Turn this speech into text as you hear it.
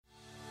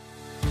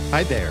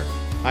Hi there.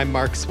 I'm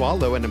Mark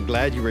Swallow, and I'm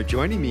glad you are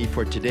joining me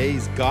for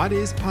today's God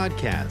Is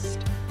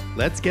podcast.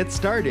 Let's get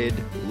started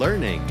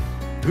learning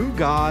who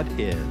God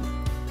is.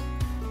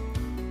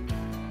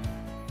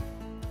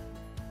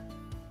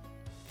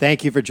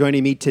 Thank you for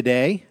joining me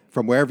today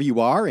from wherever you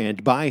are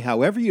and by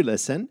however you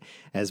listen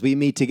as we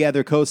meet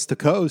together coast to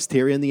coast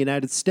here in the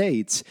United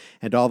States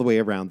and all the way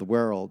around the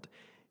world.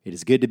 It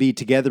is good to be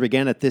together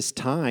again at this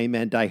time,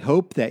 and I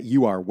hope that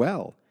you are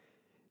well.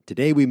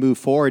 Today we move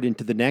forward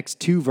into the next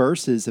two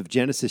verses of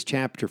Genesis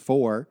chapter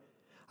 4.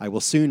 I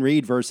will soon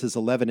read verses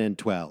 11 and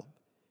 12.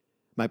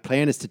 My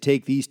plan is to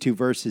take these two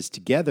verses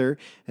together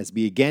as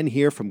we again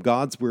hear from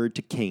God's word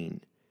to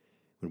Cain.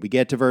 When we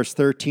get to verse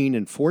 13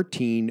 and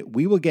 14,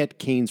 we will get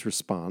Cain's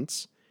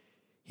response.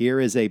 Here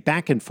is a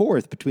back and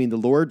forth between the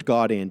Lord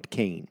God and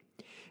Cain.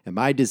 And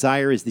my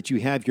desire is that you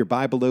have your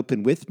Bible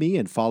open with me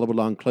and follow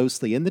along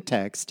closely in the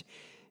text,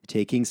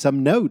 taking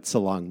some notes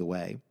along the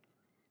way.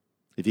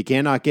 If you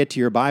cannot get to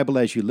your Bible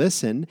as you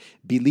listen,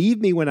 believe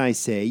me when I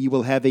say you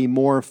will have a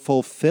more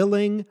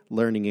fulfilling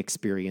learning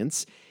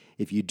experience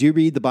if you do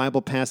read the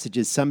Bible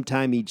passages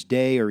sometime each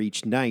day or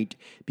each night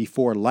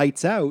before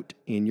lights out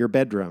in your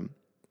bedroom.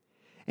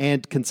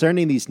 And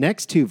concerning these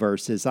next two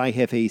verses, I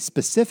have a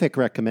specific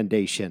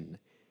recommendation.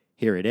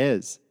 Here it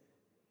is.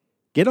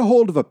 Get a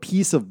hold of a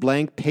piece of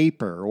blank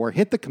paper or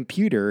hit the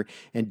computer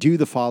and do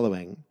the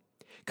following.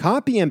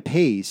 Copy and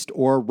paste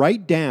or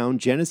write down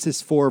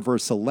Genesis 4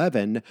 verse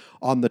 11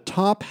 on the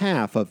top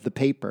half of the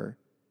paper.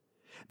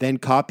 Then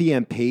copy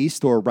and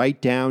paste or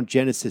write down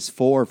Genesis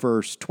 4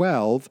 verse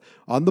 12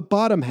 on the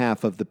bottom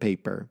half of the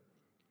paper.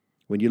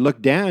 When you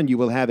look down, you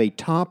will have a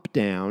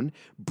top-down,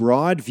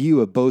 broad view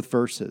of both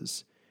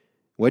verses.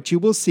 What you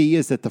will see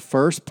is that the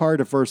first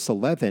part of verse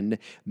 11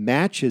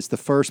 matches the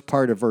first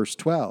part of verse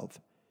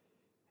 12,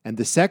 and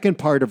the second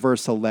part of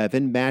verse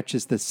 11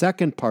 matches the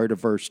second part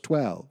of verse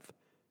 12.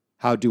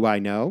 How do I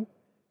know?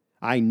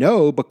 I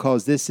know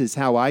because this is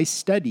how I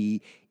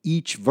study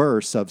each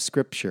verse of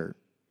Scripture.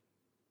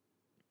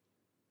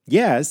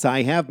 Yes,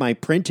 I have my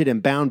printed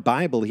and bound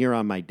Bible here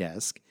on my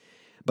desk,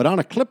 but on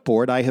a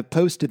clipboard I have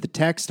posted the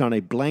text on a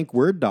blank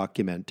Word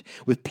document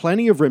with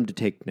plenty of room to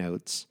take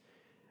notes.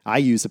 I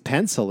use a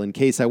pencil in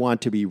case I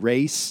want to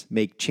erase,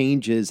 make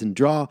changes, and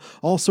draw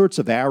all sorts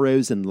of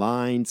arrows and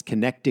lines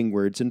connecting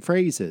words and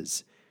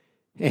phrases.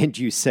 And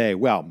you say,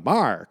 well,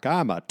 Mark,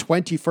 I'm a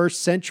 21st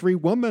century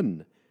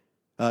woman,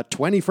 a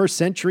 21st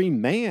century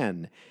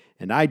man,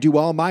 and I do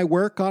all my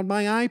work on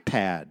my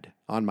iPad,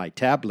 on my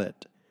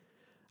tablet.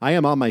 I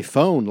am on my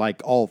phone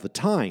like all the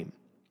time.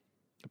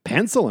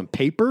 Pencil and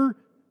paper?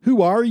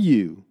 Who are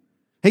you?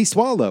 Hey,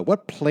 Swallow,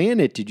 what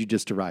planet did you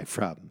just arrive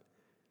from?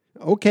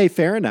 Okay,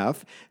 fair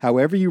enough.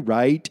 However you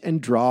write and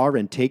draw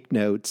and take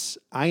notes,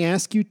 I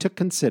ask you to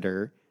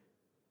consider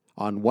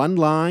on one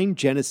line,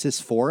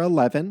 Genesis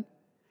 4:11,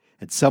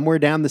 and somewhere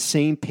down the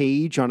same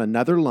page on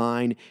another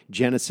line,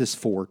 Genesis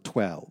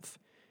 4:12.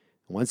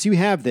 Once you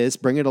have this,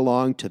 bring it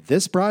along to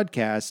this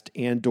broadcast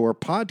and/or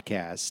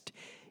podcast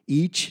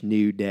each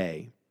new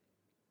day.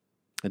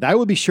 And I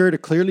will be sure to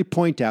clearly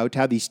point out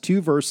how these two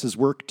verses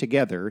work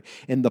together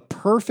in the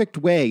perfect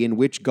way in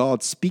which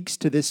God speaks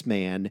to this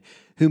man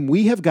whom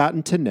we have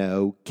gotten to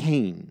know,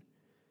 Cain.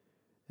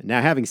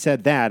 Now, having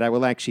said that, I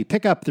will actually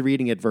pick up the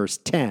reading at verse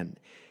 10.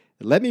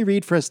 Let me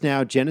read for us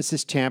now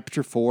Genesis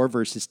chapter 4,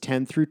 verses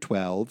 10 through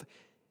 12.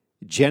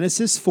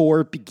 Genesis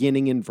 4,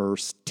 beginning in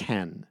verse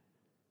 10.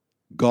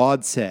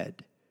 God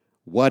said,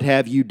 "What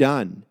have you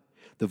done?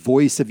 The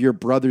voice of your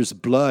brother's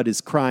blood is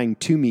crying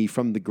to me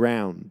from the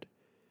ground.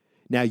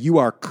 Now you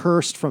are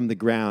cursed from the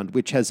ground,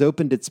 which has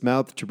opened its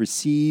mouth to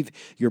receive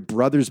your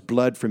brother's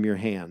blood from your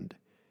hand.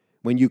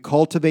 When you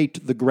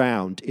cultivate the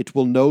ground, it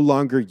will no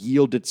longer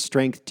yield its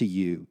strength to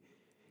you.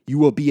 You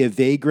will be a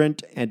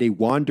vagrant and a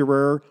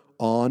wanderer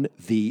on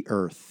the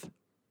earth."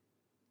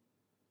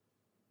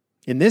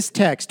 In this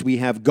text, we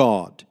have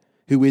God,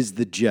 who is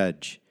the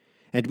judge,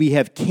 and we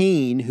have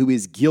Cain, who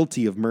is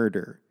guilty of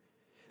murder.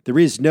 There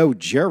is no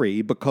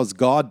jury because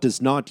God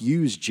does not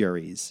use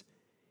juries.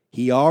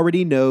 He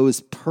already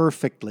knows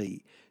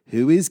perfectly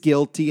who is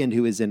guilty and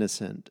who is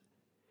innocent.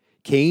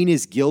 Cain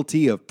is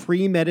guilty of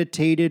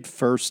premeditated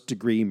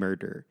first-degree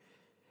murder.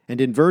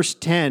 And in verse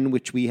 10,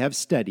 which we have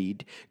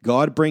studied,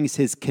 God brings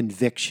his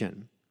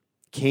conviction.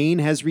 Cain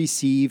has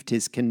received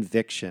his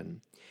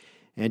conviction.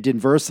 And in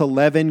verse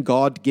 11,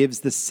 God gives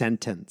the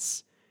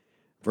sentence.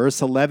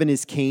 Verse 11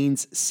 is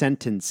Cain's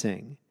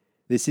sentencing.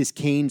 This is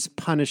Cain's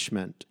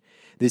punishment.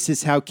 This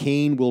is how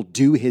Cain will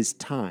do his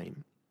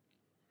time.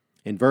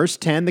 In verse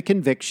 10, the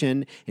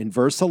conviction. In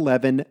verse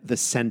 11, the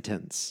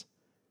sentence.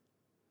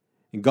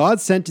 And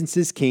God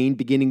sentences Cain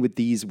beginning with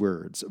these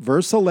words.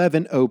 Verse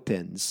 11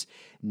 opens,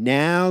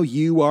 "Now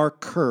you are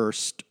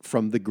cursed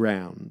from the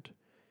ground."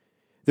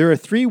 There are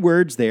three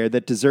words there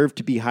that deserve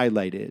to be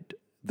highlighted.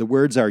 The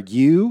words are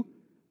you,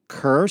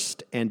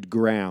 cursed, and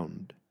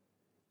ground.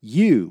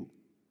 You.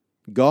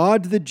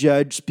 God the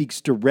judge speaks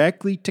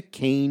directly to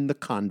Cain the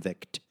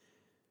convict.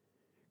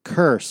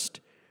 Cursed.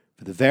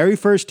 For the very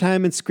first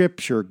time in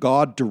Scripture,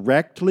 God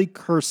directly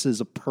curses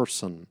a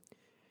person.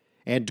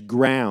 and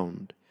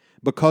ground,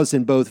 because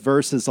in both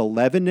verses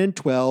 11 and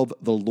 12,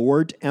 the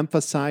Lord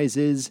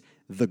emphasizes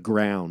the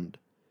ground.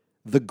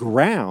 The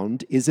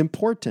ground is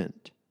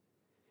important.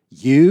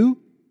 You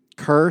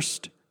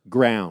cursed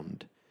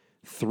ground.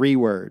 3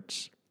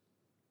 words.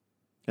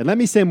 And let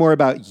me say more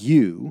about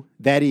you,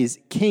 that is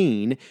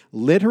Cain,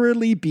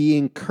 literally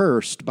being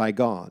cursed by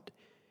God.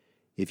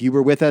 If you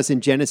were with us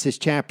in Genesis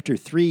chapter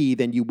 3,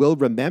 then you will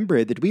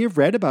remember that we have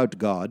read about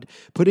God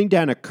putting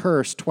down a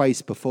curse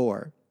twice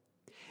before.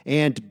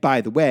 And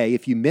by the way,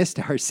 if you missed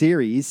our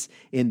series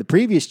in the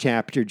previous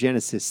chapter,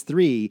 Genesis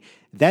 3,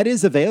 that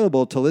is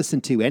available to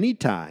listen to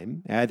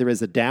anytime, either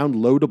as a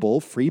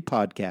downloadable free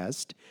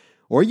podcast,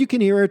 or you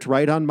can hear it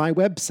right on my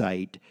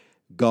website,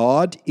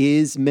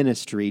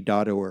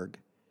 godisministry.org.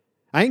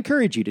 I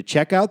encourage you to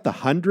check out the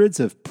hundreds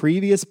of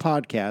previous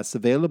podcasts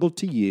available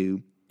to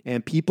you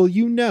and people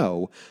you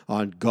know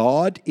on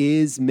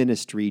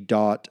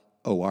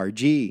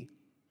godisministry.org.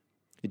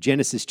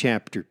 Genesis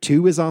chapter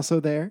 2 is also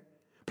there,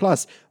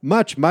 plus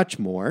much, much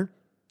more.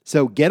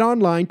 So get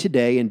online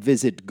today and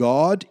visit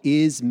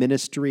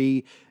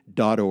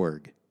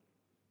godisministry.org.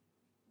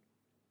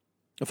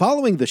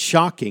 Following the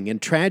shocking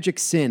and tragic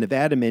sin of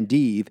Adam and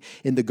Eve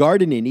in the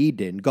Garden in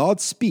Eden,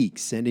 God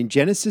speaks, and in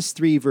Genesis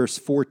 3, verse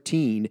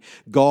 14,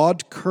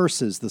 God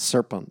curses the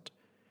serpent.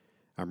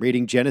 I'm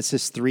reading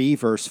Genesis 3,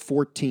 verse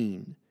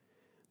 14.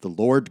 The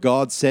Lord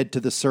God said to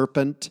the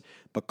serpent,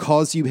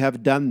 "Because you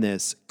have done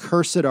this,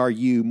 cursed are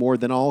you more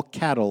than all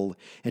cattle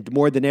and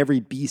more than every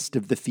beast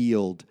of the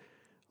field.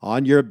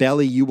 On your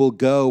belly you will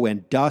go,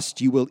 and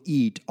dust you will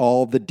eat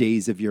all the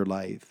days of your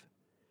life."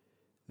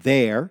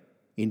 There,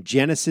 in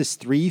Genesis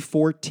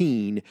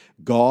 3:14,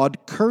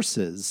 God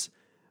curses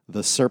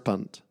the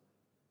serpent.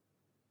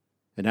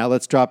 And now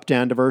let's drop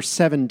down to verse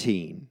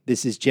 17.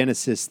 This is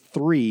Genesis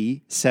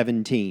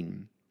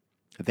 3:17.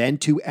 Then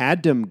to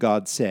Adam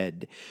God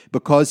said,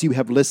 "Because you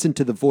have listened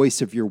to the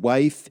voice of your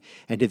wife,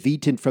 and have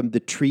eaten from the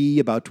tree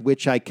about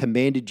which I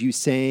commanded you,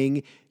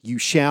 saying, 'You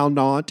shall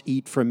not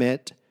eat from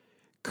it,'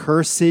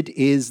 cursed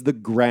is the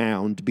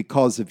ground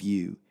because of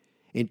you.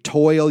 In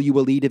toil you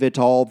will eat of it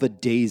all the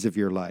days of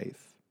your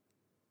life."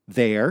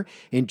 There,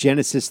 in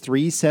Genesis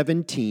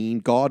 3:17,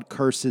 God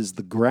curses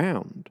the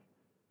ground.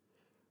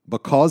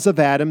 Because of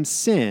Adam's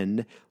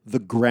sin, the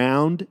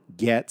ground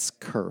gets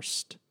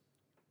cursed.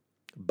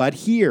 But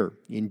here,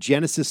 in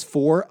Genesis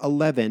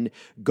 4:11,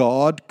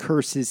 God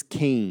curses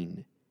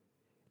Cain.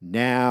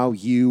 Now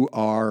you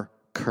are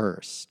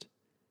cursed.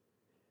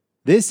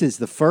 This is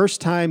the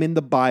first time in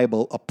the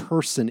Bible a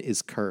person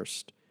is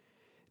cursed.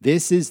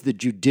 This is the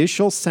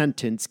judicial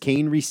sentence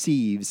Cain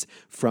receives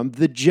from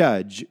the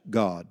judge,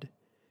 God.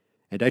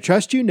 And I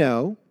trust you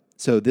know,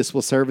 so this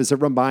will serve as a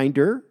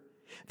reminder,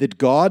 that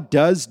God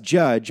does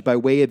judge by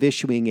way of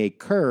issuing a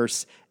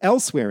curse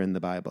elsewhere in the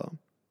Bible.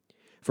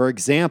 For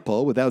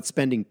example, without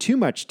spending too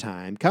much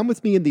time, come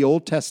with me in the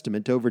Old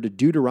Testament over to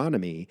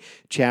Deuteronomy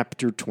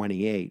chapter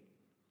 28.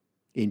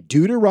 In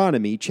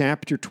Deuteronomy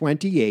chapter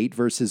 28,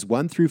 verses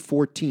 1 through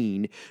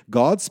 14,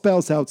 God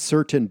spells out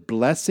certain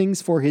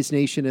blessings for his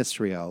nation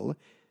Israel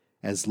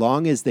as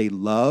long as they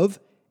love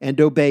and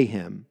obey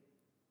him.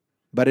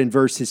 But in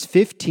verses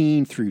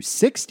 15 through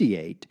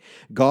 68,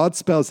 God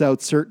spells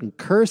out certain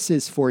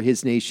curses for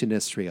his nation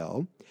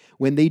Israel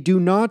when they do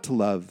not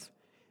love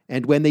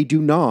and when they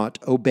do not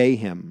obey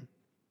him.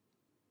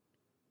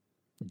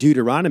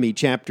 Deuteronomy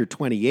chapter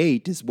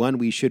 28 is one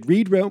we should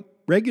read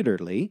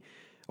regularly,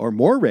 or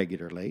more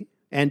regularly,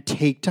 and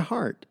take to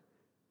heart.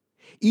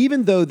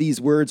 Even though these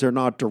words are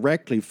not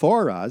directly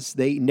for us,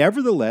 they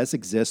nevertheless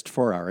exist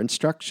for our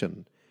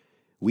instruction.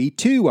 We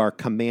too are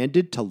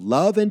commanded to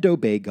love and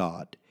obey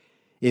God.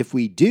 If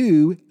we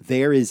do,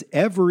 there is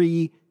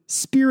every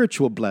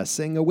spiritual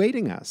blessing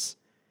awaiting us.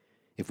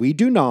 If we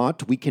do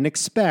not, we can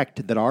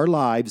expect that our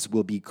lives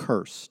will be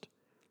cursed.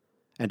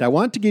 And I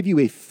want to give you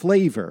a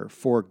flavor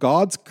for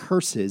God's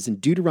curses in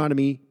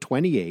Deuteronomy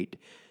 28,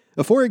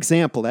 for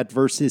example, at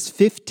verses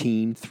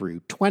 15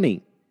 through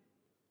 20.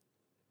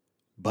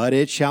 "But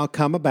it shall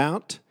come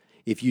about,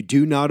 if you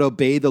do not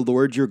obey the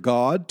Lord your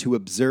God, to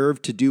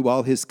observe to do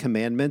all his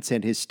commandments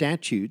and his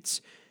statutes,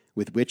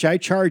 with which I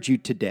charge you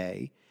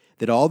today,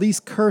 that all these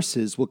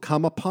curses will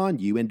come upon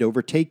you and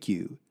overtake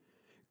you.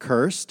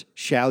 Cursed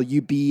shall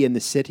you be in the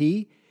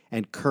city,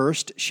 and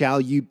cursed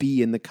shall you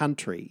be in the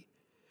country.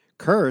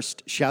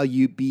 Cursed shall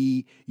you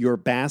be your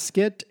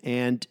basket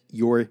and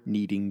your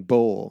kneading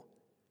bowl.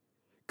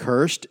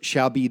 Cursed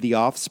shall be the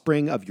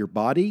offspring of your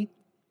body,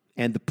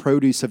 and the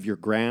produce of your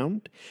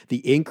ground,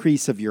 the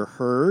increase of your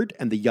herd,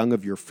 and the young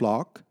of your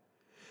flock.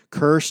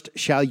 Cursed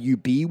shall you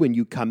be when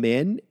you come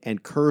in,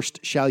 and cursed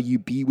shall you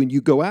be when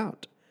you go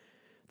out.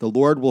 The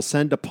Lord will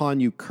send upon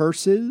you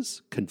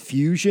curses,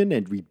 confusion,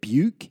 and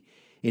rebuke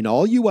in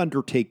all you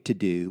undertake to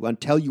do,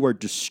 until you are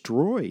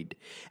destroyed,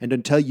 and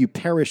until you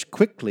perish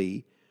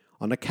quickly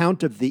on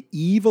account of the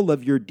evil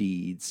of your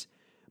deeds,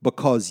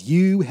 because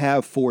you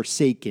have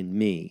forsaken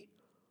me."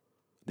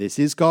 This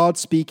is God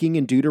speaking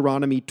in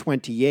Deuteronomy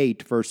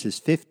 28, verses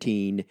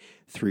 15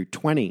 through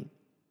 20.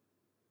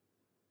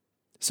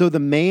 So the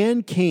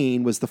man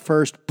Cain was the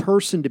first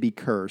person to be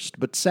cursed,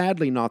 but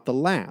sadly not the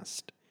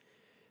last.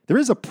 There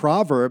is a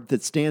proverb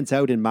that stands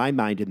out in my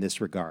mind in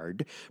this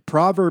regard.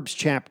 Proverbs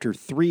chapter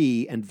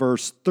 3 and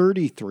verse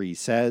 33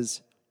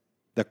 says,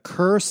 "The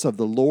curse of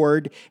the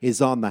Lord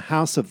is on the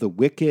house of the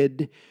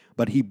wicked,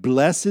 but he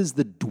blesses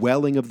the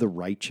dwelling of the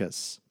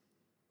righteous."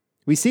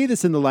 We see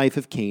this in the life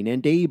of Cain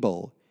and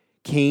Abel,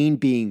 Cain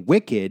being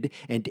wicked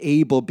and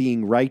Abel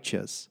being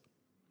righteous.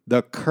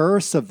 The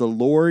curse of the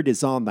Lord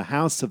is on the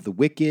house of the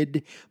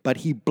wicked, but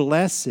he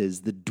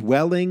blesses the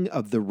dwelling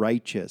of the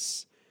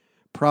righteous.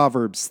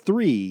 Proverbs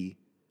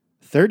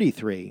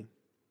 3:33.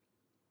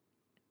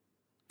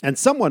 And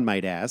someone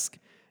might ask,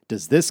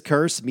 does this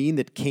curse mean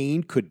that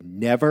Cain could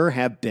never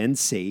have been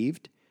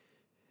saved?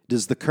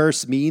 Does the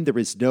curse mean there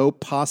is no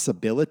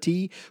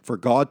possibility for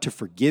God to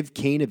forgive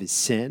Cain of his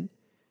sin?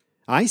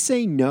 I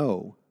say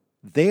no.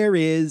 There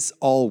is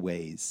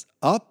always,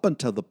 up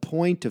until the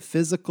point of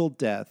physical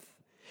death,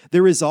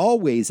 there is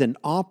always an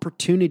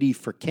opportunity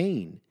for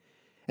Cain,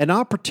 an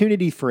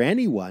opportunity for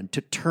anyone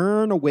to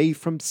turn away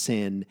from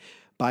sin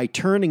by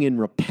turning in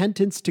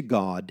repentance to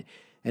God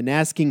and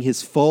asking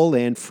his full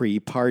and free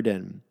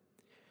pardon.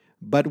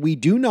 But we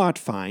do not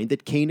find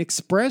that Cain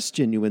expressed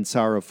genuine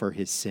sorrow for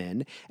his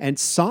sin and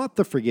sought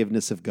the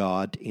forgiveness of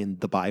God in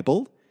the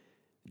Bible,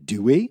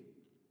 do we?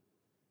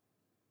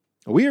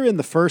 We are in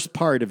the first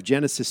part of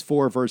Genesis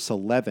 4, verse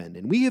 11,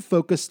 and we have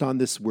focused on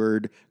this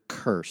word,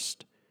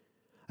 cursed.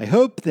 I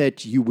hope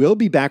that you will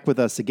be back with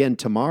us again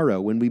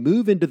tomorrow when we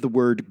move into the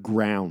word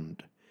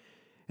ground.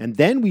 And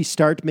then we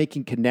start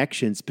making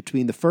connections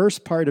between the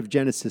first part of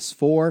Genesis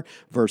 4,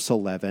 verse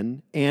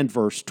 11, and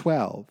verse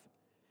 12.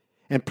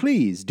 And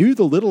please do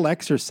the little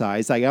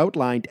exercise I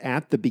outlined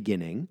at the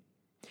beginning.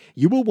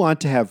 You will want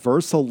to have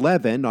verse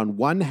 11 on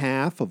one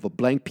half of a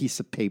blank piece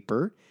of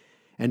paper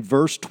and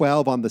verse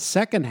 12 on the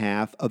second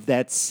half of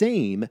that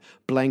same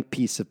blank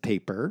piece of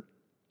paper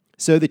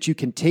so that you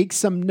can take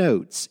some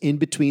notes in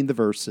between the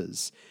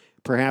verses,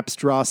 perhaps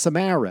draw some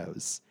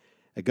arrows.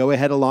 Go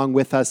ahead along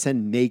with us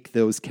and make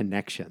those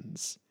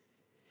connections.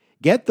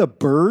 Get the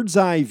bird's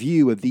eye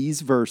view of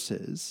these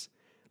verses,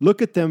 look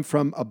at them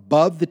from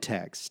above the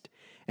text,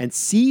 and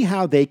see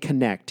how they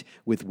connect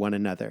with one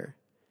another.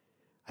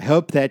 I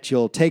hope that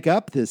you'll take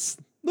up this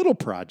little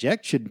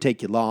project, shouldn't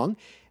take you long,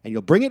 and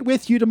you'll bring it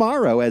with you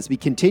tomorrow as we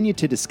continue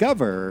to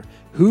discover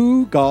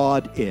who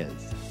God is.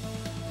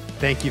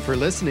 Thank you for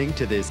listening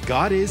to this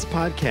God Is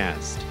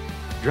podcast.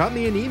 Drop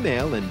me an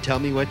email and tell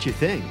me what you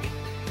think.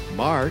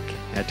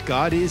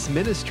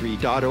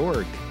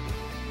 mark@godisministry.org.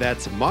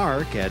 That's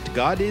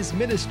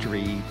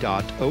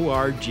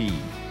mark@godisministry.org.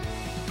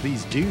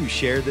 Please do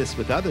share this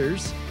with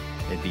others,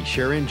 and be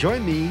sure and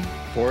join me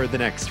for the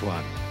next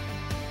one.